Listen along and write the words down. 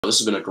This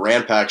has been a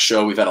grand packed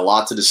show. We've had a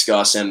lot to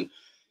discuss, and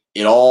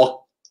it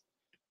all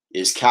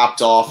is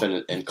capped off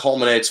and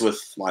culminates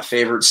with my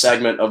favorite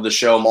segment of the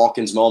show,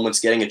 Malkin's Moments,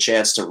 getting a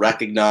chance to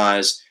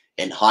recognize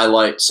and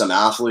highlight some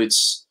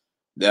athletes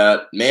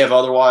that may have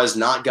otherwise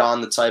not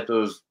gotten the type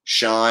of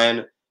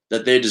shine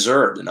that they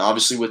deserved. And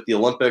obviously with the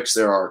Olympics,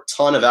 there are a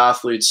ton of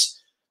athletes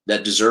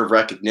that deserve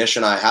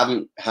recognition. I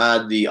haven't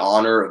had the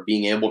honor of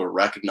being able to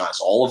recognize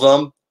all of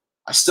them.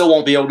 I still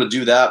won't be able to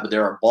do that, but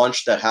there are a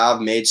bunch that have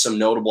made some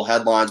notable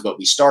headlines. But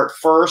we start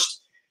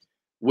first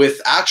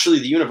with actually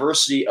the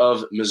University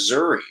of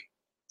Missouri.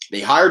 They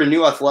hired a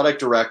new athletic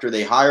director.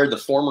 They hired the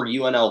former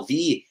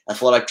UNLV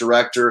athletic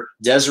director,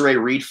 Desiree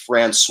Reed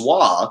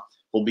Francois,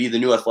 will be the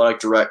new athletic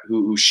director,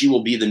 who she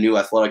will be the new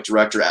athletic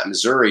director at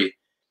Missouri.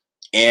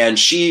 And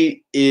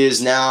she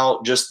is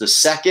now just the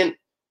second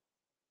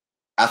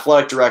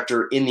athletic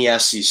director in the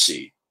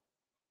SEC.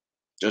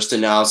 Just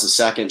announced the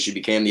second. She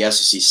became the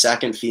SEC's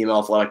second female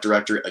athletic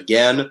director.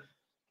 Again,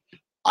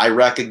 I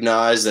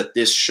recognize that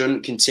this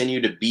shouldn't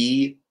continue to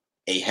be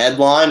a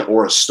headline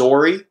or a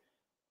story.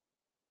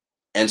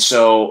 And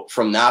so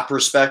from that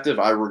perspective,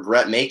 I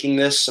regret making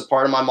this a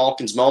part of my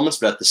Malkin's Moments,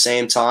 but at the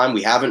same time,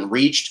 we haven't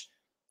reached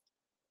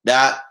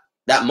that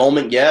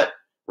moment yet.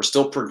 We're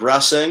still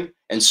progressing.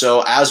 And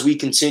so as we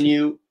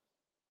continue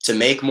to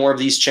make more of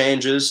these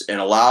changes and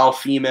allow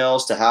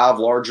females to have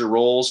larger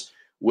roles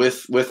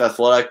with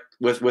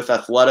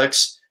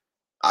athletics,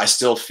 I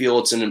still feel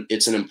it's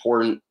an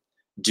important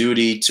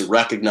duty to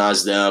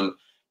recognize them.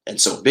 And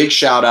so big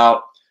shout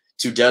out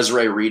to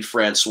Desiree Reed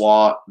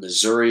Francois.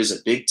 Missouri is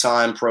a big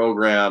time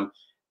program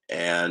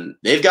and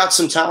they've got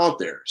some talent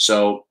there.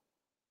 So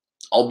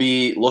I'll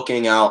be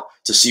looking out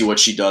to see what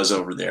she does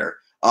over there.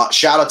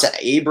 Shout out to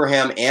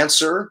Abraham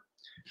Ancer,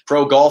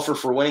 pro golfer,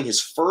 for winning his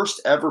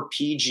first ever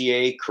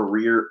PGA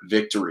career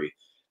victory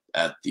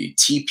at the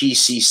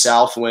TPC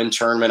Southwind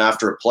tournament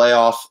after a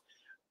playoff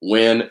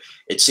win.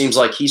 It seems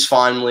like he's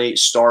finally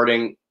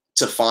starting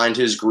to find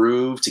his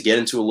groove, to get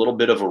into a little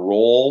bit of a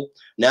role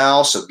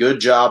now. So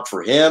good job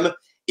for him.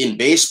 In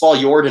baseball,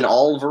 Yordan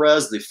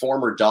Alvarez, the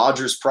former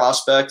Dodgers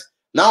prospect,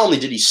 not only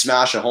did he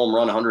smash a home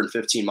run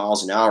 115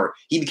 miles an hour,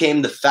 he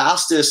became the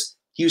fastest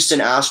Houston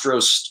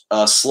Astros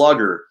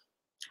slugger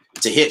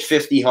to hit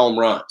 50 home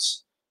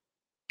runs.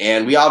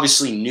 And we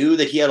obviously knew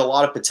that he had a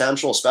lot of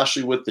potential,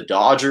 especially with the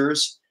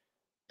Dodgers.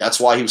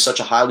 That's why he was such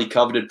a highly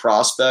coveted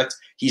prospect.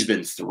 He's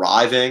been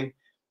thriving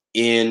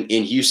in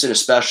Houston,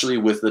 especially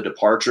with the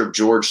departure of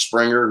George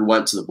Springer, who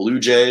went to the Blue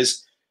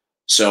Jays.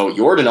 So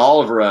Yordan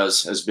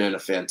Alvarez has been a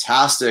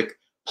fantastic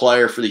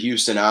player for the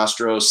Houston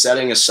Astros,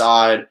 setting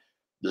aside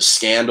the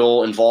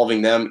scandal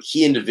involving them.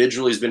 He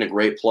individually has been a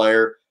great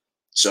player.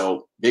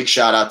 So big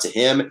shout out to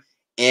him.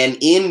 And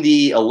in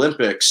the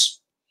Olympics,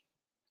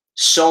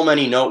 so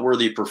many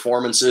noteworthy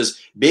performances.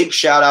 Big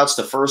shout outs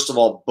to, first of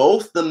all,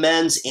 both the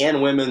men's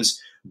and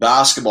women's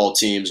basketball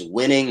teams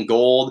winning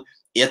gold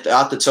at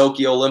the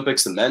Tokyo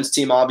Olympics. The men's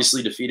team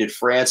obviously defeated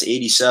France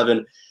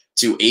 87-82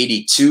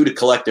 to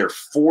collect their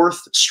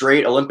fourth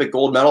straight Olympic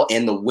gold medal.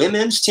 And the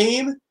women's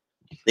team,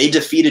 they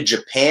defeated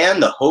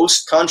Japan, the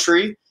host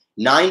country,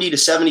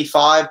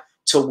 90-75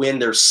 to win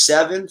their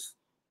seventh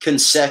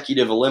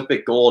consecutive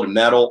Olympic gold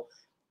medal.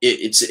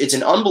 It's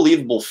an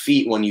unbelievable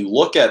feat when you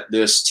look at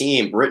this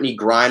team. Brittany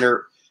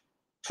Griner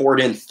poured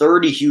in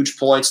 30 huge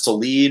points to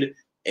lead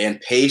and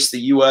pace the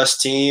U.S.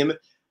 team.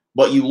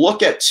 But you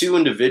look at two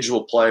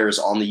individual players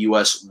on the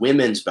U.S.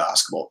 women's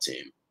basketball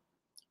team.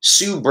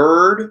 Sue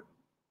Bird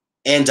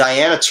and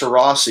Diana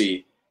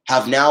Taurasi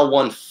have now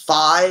won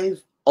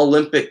 5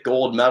 Olympic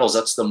gold medals.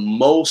 That's the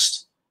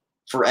most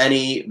for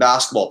any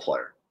basketball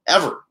player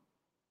ever.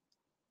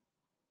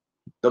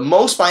 The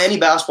most by any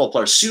basketball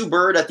player. Sue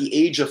Bird, at the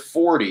age of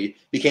 40,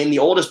 became the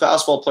oldest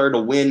basketball player to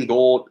win a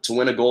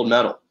gold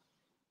medal.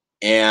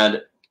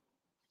 And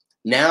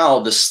now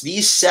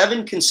these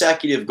 7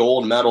 consecutive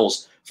gold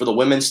medals for the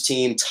women's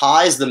team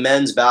ties the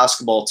men's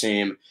basketball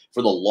team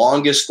for the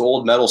longest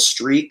gold medal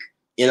streak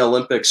in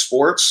Olympic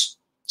sports.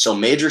 So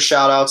major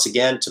shout outs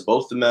again to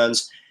both the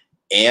men's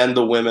and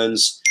the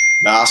women's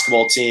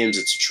basketball teams.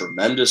 It's a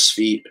tremendous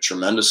feat, a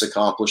tremendous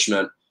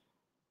accomplishment,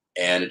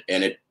 and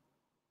it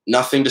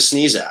nothing to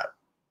sneeze at.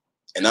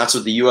 And that's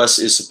what the U.S.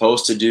 is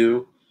supposed to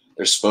do.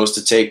 They're supposed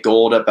to take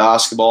gold at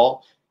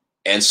basketball.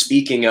 And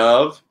speaking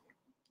of,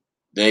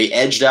 they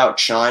edged out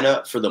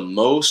China for the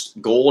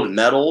most gold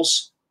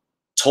medals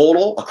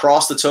total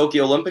across the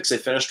Tokyo Olympics. They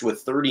finished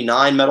with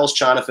 39 medals.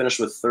 China finished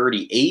with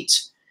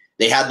 38.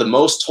 They had the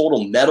most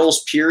total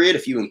medals, period,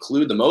 if you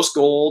include the most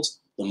golds,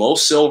 the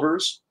most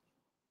silvers,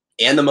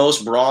 and the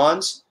most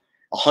bronze.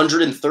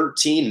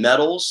 113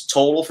 medals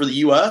total for the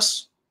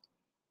U.S.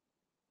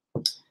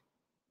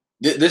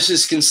 This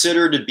is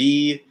considered to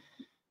be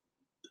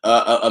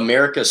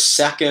America's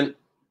second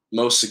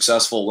most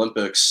successful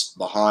Olympics,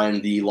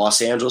 behind the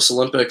Los Angeles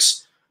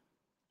Olympics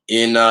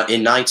in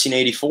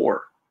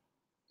 1984.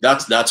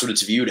 That's what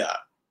it's viewed at.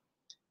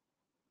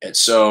 And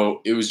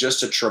so it was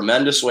just a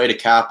tremendous way to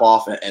cap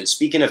off. And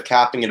speaking of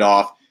capping it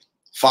off,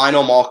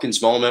 final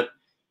Malkin's moment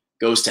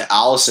goes to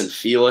Allyson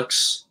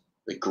Felix.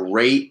 the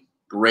great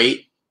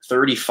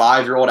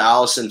 35-year-old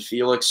Allyson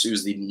Felix,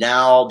 who's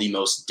now the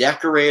most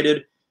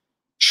decorated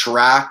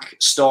track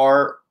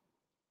star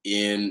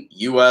in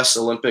U.S.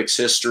 Olympics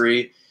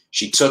history.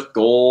 She took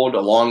gold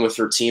along with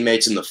her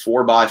teammates in the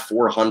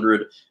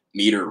 4x400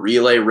 meter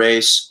relay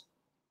race.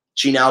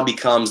 She now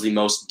becomes the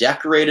most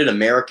decorated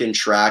American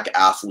track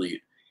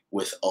athlete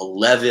with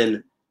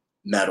 11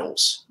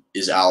 medals,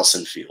 is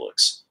Allyson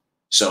Felix.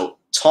 So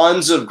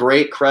tons of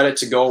great credit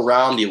to go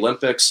around. The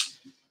Olympics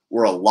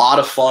were a lot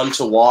of fun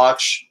to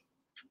watch.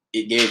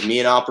 It gave me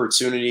an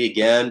opportunity,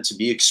 again, to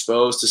be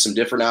exposed to some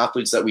different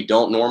athletes that we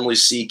don't normally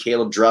see.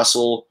 Caleb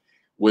Dressel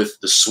with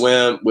the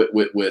swim,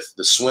 with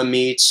the swim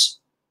meets.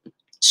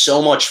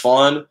 So much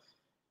fun.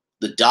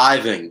 The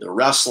diving, the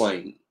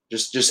wrestling,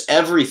 just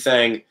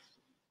everything.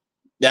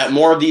 That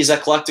more of these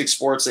eclectic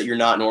sports that you're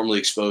not normally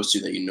exposed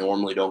to, that you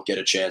normally don't get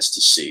a chance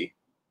to see.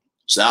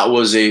 So that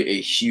was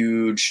a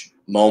huge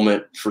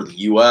moment for the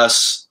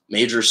U.S.,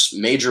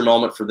 major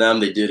moment for them.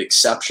 They did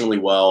exceptionally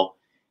well,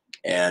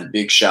 and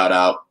big shout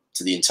out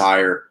to the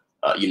entire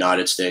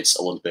United States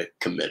Olympic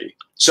Committee.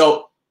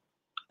 So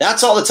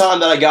that's all the time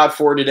that I got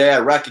for today. I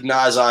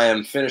recognize I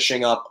am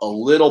finishing up a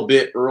little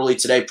bit early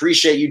today.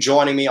 Appreciate you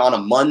joining me on a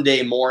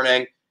Monday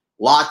morning.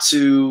 Lot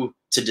to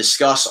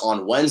discuss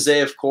on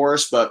Wednesday, of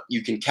course, but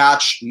you can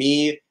catch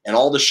me and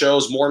all the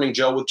shows, Morning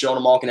Joe with Jonah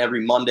Malkin,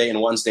 every Monday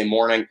and Wednesday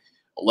morning,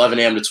 11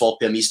 a.m. to 12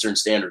 p.m. Eastern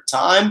Standard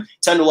Time,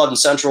 10 to 11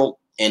 Central,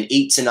 and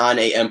 8 to 9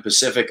 a.m.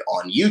 Pacific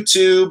on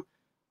YouTube,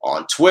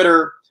 on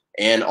Twitter,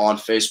 and on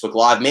Facebook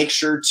Live. Make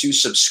sure to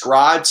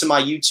subscribe to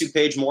my YouTube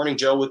page, Morning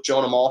Joe with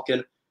Jonah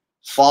Malkin.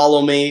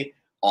 Follow me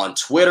on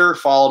Twitter.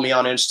 Follow me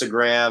on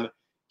Instagram.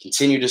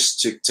 Continue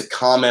to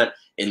comment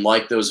and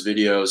like those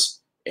videos.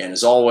 And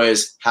as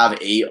always,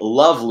 have a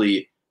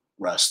lovely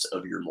rest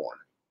of your morning.